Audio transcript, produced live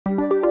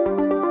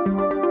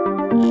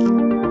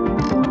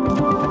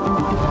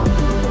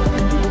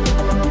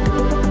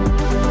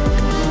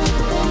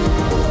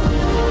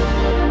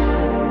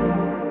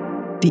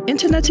The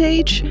Internet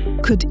age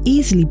could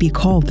easily be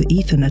called the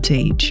Ethernet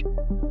age.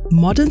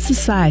 Modern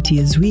society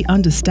as we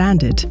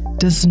understand it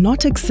does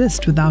not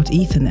exist without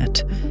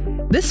Ethernet.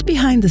 This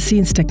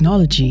behind-the-scenes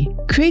technology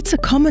creates a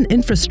common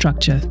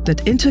infrastructure that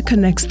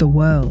interconnects the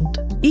world.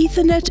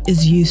 Ethernet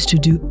is used to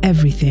do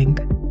everything,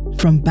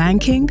 from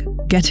banking,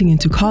 getting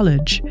into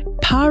college,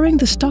 powering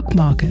the stock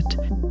market,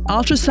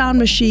 ultrasound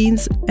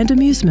machines, and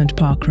amusement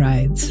park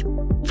rides.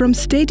 From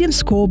stadium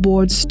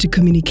scoreboards to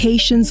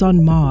communications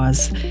on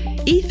Mars,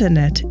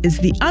 Ethernet is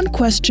the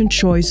unquestioned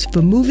choice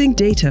for moving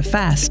data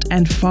fast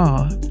and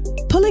far.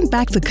 Pulling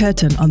back the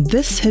curtain on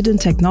this hidden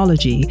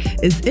technology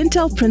is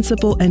Intel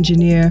principal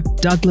engineer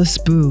Douglas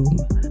Boom.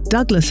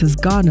 Douglas has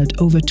garnered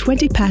over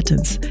 20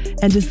 patents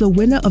and is the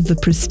winner of the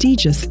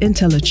prestigious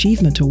Intel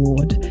Achievement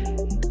Award.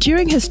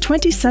 During his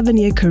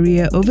 27-year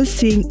career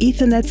overseeing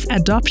Ethernet's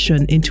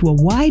adoption into a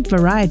wide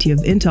variety of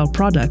Intel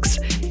products,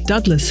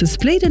 Douglas has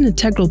played an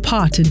integral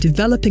part in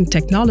developing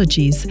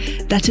technologies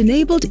that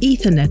enabled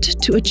Ethernet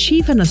to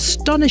achieve an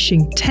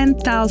astonishing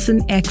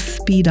 10,000x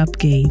speedup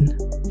gain.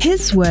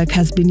 His work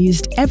has been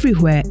used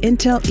everywhere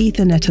Intel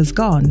Ethernet has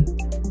gone.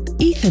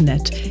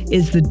 Ethernet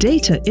is the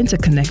data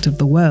interconnect of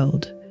the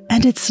world,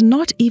 and it's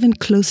not even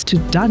close to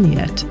done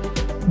yet.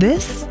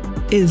 This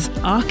is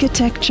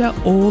Architecture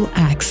All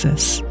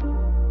Access.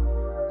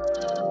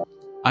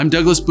 I'm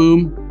Douglas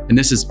Boom, and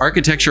this is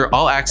Architecture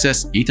All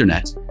Access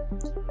Ethernet.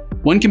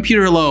 One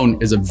computer alone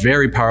is a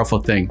very powerful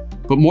thing,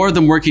 but more of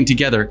them working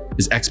together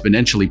is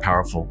exponentially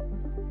powerful.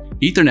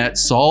 Ethernet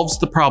solves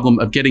the problem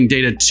of getting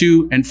data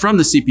to and from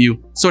the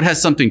CPU so it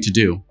has something to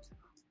do.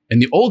 In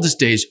the oldest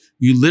days,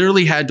 you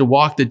literally had to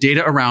walk the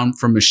data around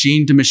from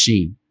machine to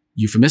machine,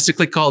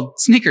 euphemistically called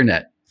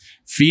sneakernet.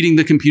 Feeding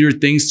the computer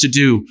things to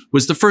do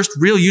was the first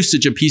real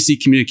usage of PC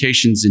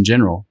communications in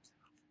general.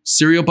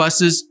 Serial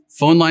buses,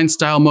 phone line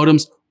style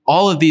modems,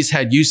 all of these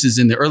had uses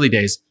in the early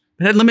days,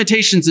 but had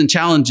limitations and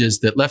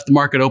challenges that left the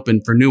market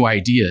open for new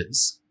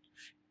ideas.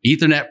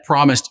 Ethernet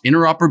promised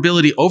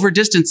interoperability over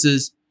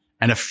distances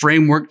and a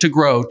framework to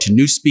grow to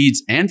new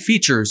speeds and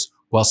features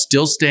while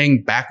still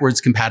staying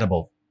backwards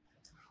compatible.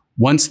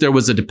 Once there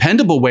was a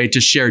dependable way to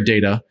share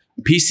data,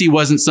 a PC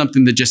wasn't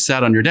something that just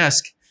sat on your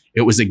desk.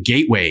 It was a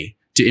gateway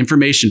to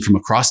information from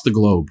across the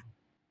globe.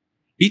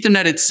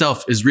 Ethernet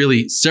itself is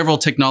really several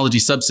technology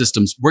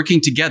subsystems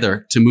working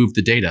together to move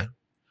the data.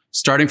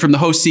 Starting from the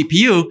host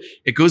CPU,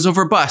 it goes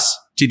over bus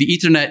to the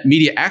Ethernet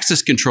Media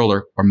Access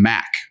Controller, or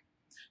MAC.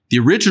 The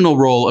original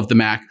role of the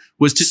MAC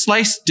was to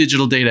slice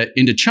digital data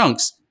into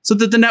chunks so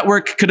that the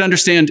network could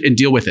understand and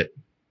deal with it.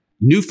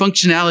 New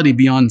functionality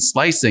beyond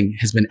slicing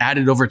has been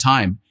added over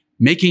time,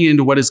 making it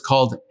into what is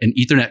called an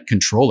Ethernet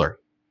controller.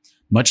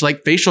 Much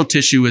like facial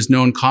tissue is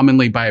known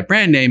commonly by a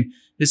brand name,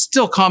 it's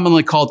still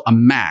commonly called a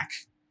MAC.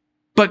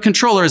 But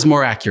controller is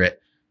more accurate.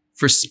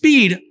 For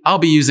speed, I'll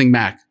be using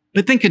MAC,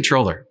 but think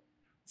controller.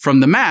 From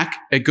the MAC,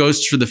 it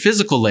goes to the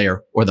physical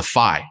layer, or the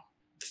PHY.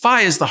 The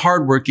PHY is the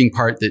hard-working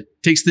part that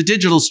takes the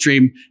digital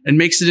stream and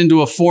makes it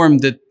into a form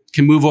that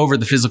can move over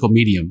the physical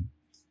medium.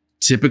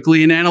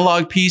 Typically an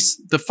analog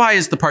piece, the PHY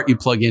is the part you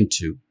plug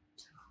into.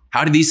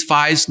 How do these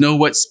PHYs know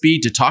what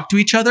speed to talk to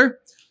each other?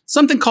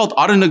 Something called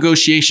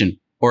auto-negotiation,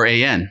 or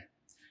AN.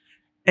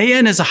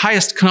 AN is a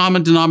highest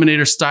common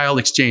denominator style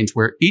exchange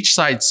where each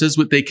side says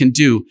what they can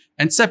do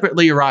and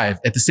separately arrive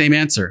at the same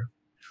answer.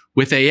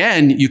 With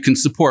AN, you can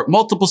support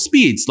multiple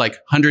speeds like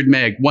 100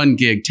 meg, 1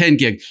 gig, 10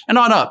 gig, and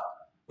on up.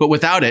 But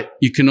without it,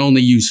 you can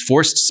only use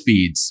forced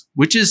speeds,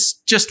 which is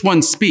just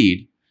one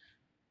speed.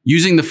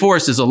 Using the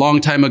force is a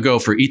long time ago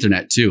for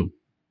Ethernet too.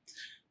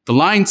 The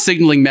line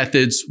signaling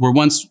methods were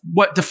once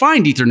what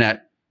defined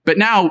Ethernet, but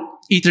now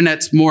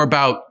Ethernet's more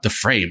about the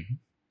frame.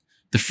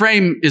 The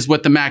frame is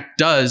what the MAC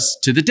does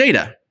to the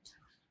data.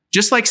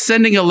 Just like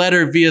sending a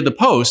letter via the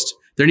post,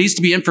 there needs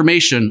to be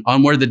information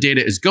on where the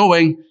data is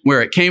going,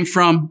 where it came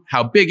from,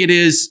 how big it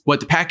is, what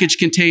the package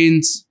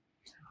contains.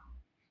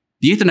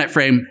 The Ethernet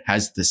frame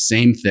has the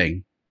same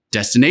thing.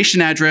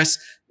 Destination address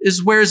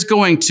is where it's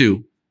going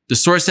to. The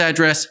source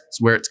address is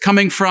where it's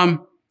coming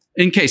from,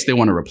 in case they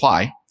want to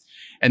reply.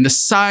 And the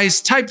size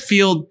type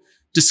field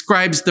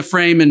describes the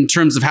frame in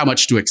terms of how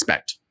much to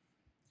expect.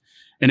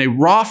 In a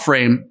raw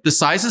frame, the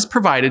size is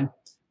provided.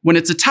 When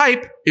it's a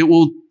type, it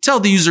will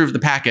tell the user of the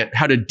packet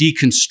how to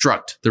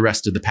deconstruct the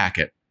rest of the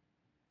packet.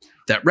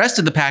 That rest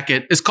of the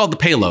packet is called the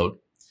payload,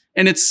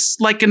 and it's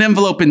like an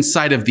envelope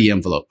inside of the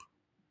envelope.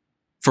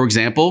 For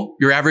example,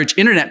 your average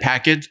internet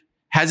packet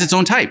has its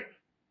own type.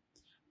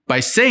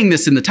 By saying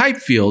this in the type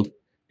field,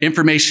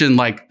 information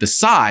like the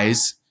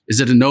size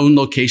is at a known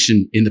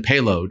location in the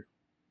payload.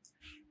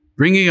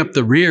 Bringing up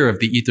the rear of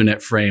the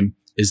Ethernet frame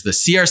is the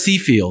CRC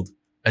field,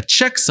 a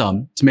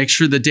checksum to make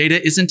sure the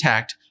data is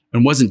intact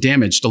and wasn't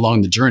damaged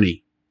along the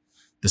journey.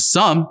 The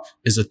sum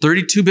is a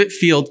 32-bit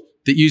field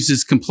that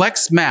uses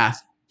complex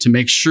math to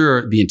make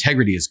sure the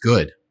integrity is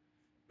good.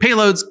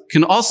 Payloads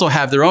can also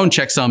have their own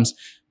checksums,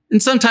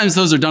 and sometimes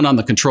those are done on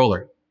the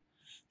controller.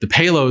 The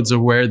payloads are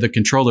where the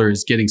controller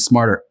is getting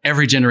smarter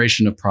every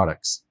generation of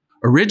products.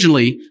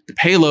 Originally, the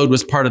payload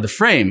was part of the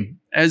frame,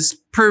 as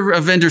per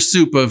a vendor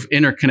soup of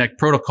interconnect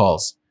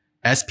protocols,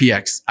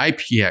 SPX,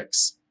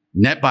 IPX,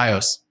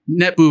 NetBIOS,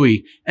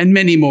 NetBEUI, and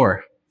many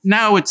more.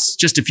 Now it's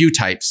just a few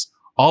types,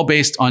 all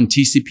based on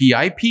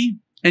TCP/IP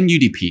and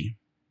UDP.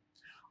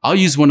 I'll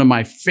use one of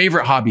my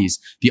favorite hobbies,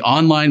 the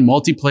online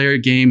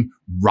multiplayer game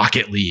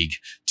Rocket League,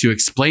 to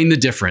explain the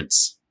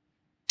difference.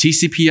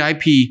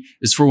 TCP/IP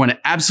is for when it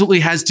absolutely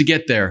has to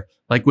get there,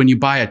 like when you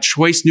buy a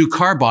choice new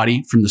car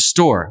body from the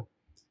store.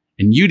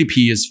 And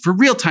UDP is for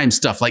real-time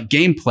stuff like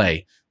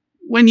gameplay,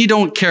 when you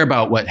don't care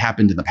about what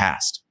happened in the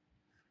past.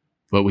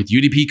 But with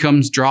UDP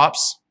comes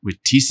drops,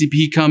 with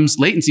TCP comes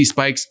latency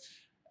spikes,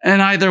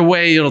 and either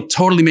way, it'll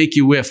totally make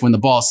you whiff when the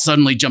ball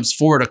suddenly jumps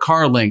forward a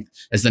car length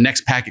as the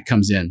next packet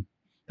comes in.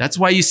 That's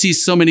why you see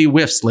so many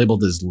whiffs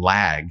labeled as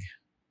lag.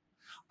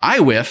 I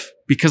whiff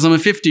because I'm a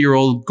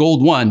 50-year-old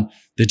gold one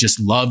that just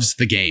loves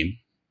the game.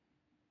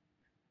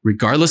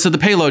 Regardless of the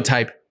payload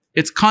type,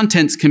 its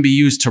contents can be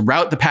used to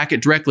route the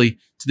packet directly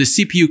to the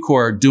CPU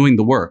core doing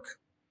the work.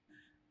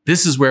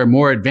 This is where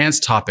more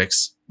advanced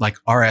topics like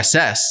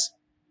RSS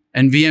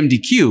and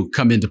VMDQ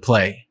come into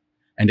play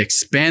and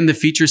expand the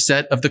feature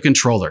set of the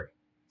controller.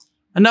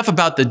 Enough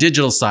about the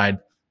digital side.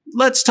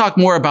 Let's talk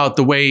more about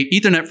the way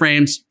Ethernet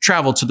frames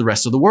travel to the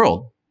rest of the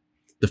world.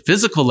 The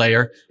physical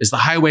layer is the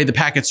highway the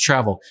packets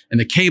travel, and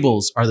the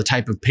cables are the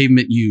type of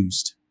pavement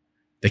used.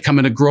 They come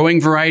in a growing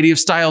variety of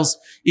styles,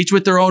 each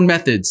with their own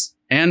methods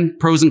and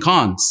pros and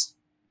cons.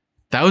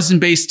 1000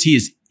 base T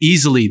is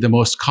easily the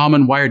most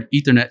common wired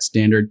Ethernet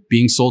standard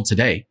being sold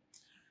today.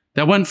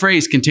 That one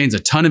phrase contains a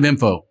ton of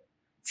info.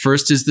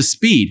 First is the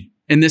speed,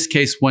 in this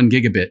case 1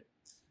 gigabit.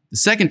 The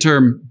second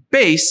term,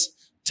 base,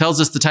 tells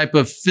us the type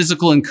of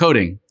physical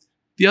encoding.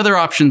 The other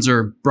options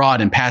are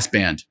broad and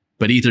passband,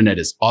 but Ethernet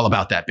is all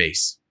about that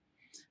base.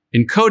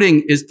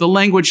 Encoding is the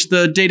language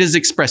the data is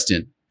expressed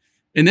in.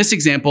 In this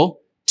example,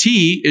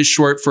 T is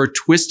short for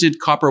twisted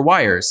copper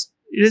wires.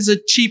 It is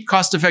a cheap,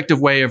 cost-effective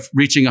way of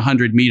reaching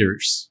 100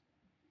 meters.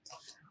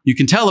 You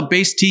can tell a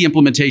base T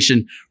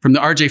implementation from the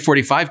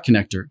RJ45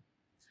 connector.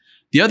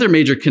 The other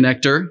major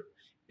connector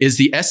is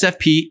the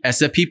SFP+.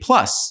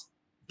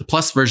 The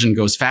plus version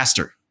goes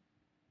faster.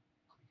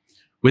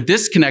 With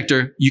this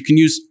connector, you can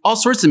use all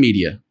sorts of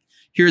media.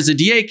 Here is a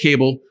DA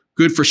cable,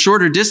 good for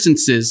shorter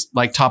distances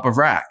like top of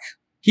rack.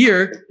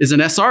 Here is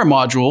an SR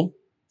module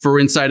for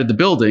inside of the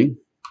building.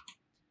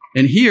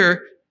 And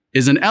here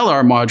is an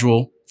LR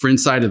module for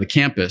inside of the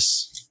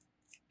campus.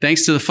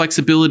 Thanks to the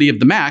flexibility of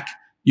the Mac,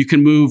 you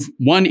can move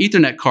one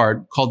Ethernet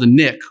card called a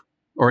NIC,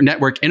 or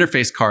Network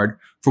Interface Card,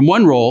 from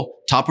one roll,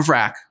 top of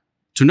rack,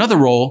 to another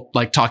roll,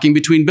 like talking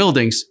between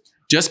buildings,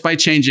 just by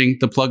changing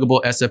the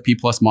pluggable SFP+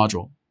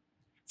 module.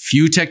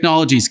 Few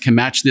technologies can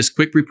match this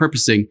quick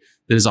repurposing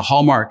that is a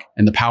hallmark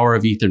and the power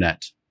of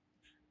Ethernet.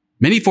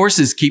 Many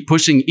forces keep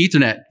pushing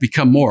Ethernet to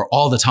become more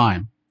all the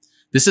time.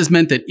 This has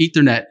meant that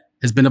Ethernet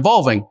has been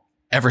evolving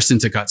ever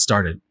since it got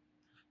started.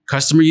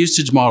 Customer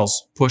usage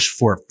models push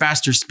for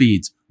faster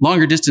speeds,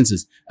 longer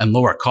distances, and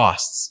lower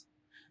costs.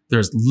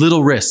 There's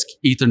little risk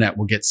Ethernet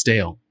will get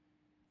stale.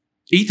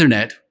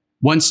 Ethernet,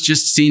 once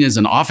just seen as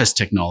an office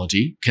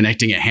technology,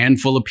 connecting a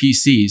handful of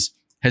PCs,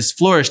 has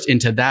flourished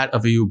into that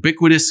of a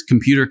ubiquitous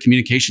computer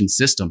communication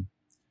system.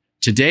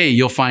 Today,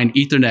 you'll find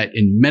Ethernet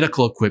in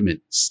medical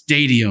equipment,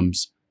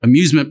 stadiums,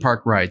 amusement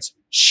park rides,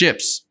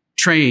 ships,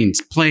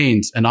 trains,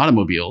 planes, and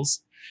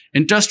automobiles,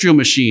 industrial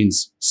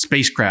machines,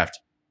 spacecraft,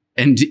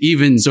 and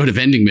even soda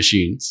vending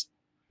machines.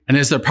 And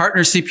as their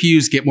partner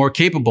CPUs get more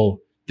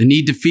capable, the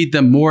need to feed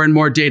them more and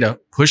more data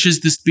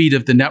pushes the speed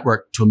of the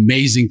network to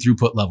amazing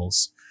throughput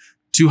levels.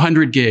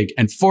 200 gig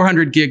and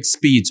 400 gig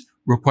speeds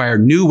require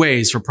new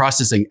ways for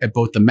processing at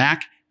both the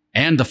Mac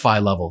and the PHY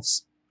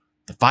levels.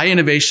 The PHY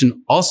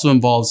innovation also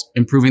involves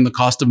improving the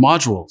cost of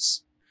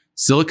modules.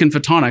 Silicon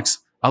photonics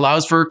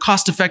allows for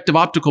cost-effective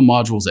optical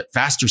modules at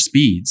faster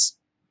speeds.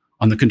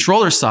 On the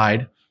controller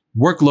side,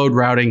 workload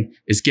routing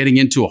is getting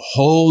into a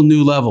whole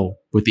new level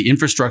with the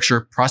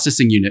infrastructure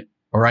processing unit,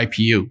 or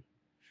IPU.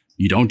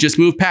 You don't just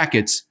move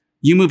packets,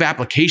 you move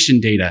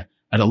application data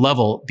at a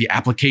level the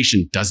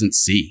application doesn't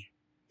see.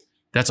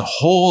 That's a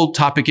whole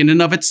topic in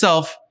and of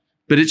itself,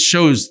 but it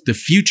shows the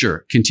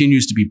future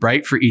continues to be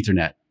bright for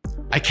Ethernet.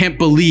 I can't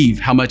believe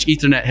how much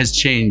Ethernet has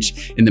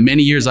changed in the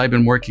many years I've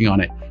been working on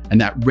it,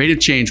 and that rate of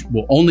change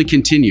will only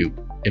continue,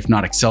 if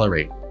not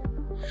accelerate.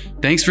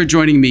 Thanks for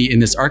joining me in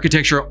this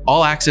Architecture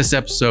All Access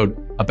episode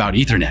about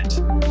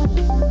Ethernet.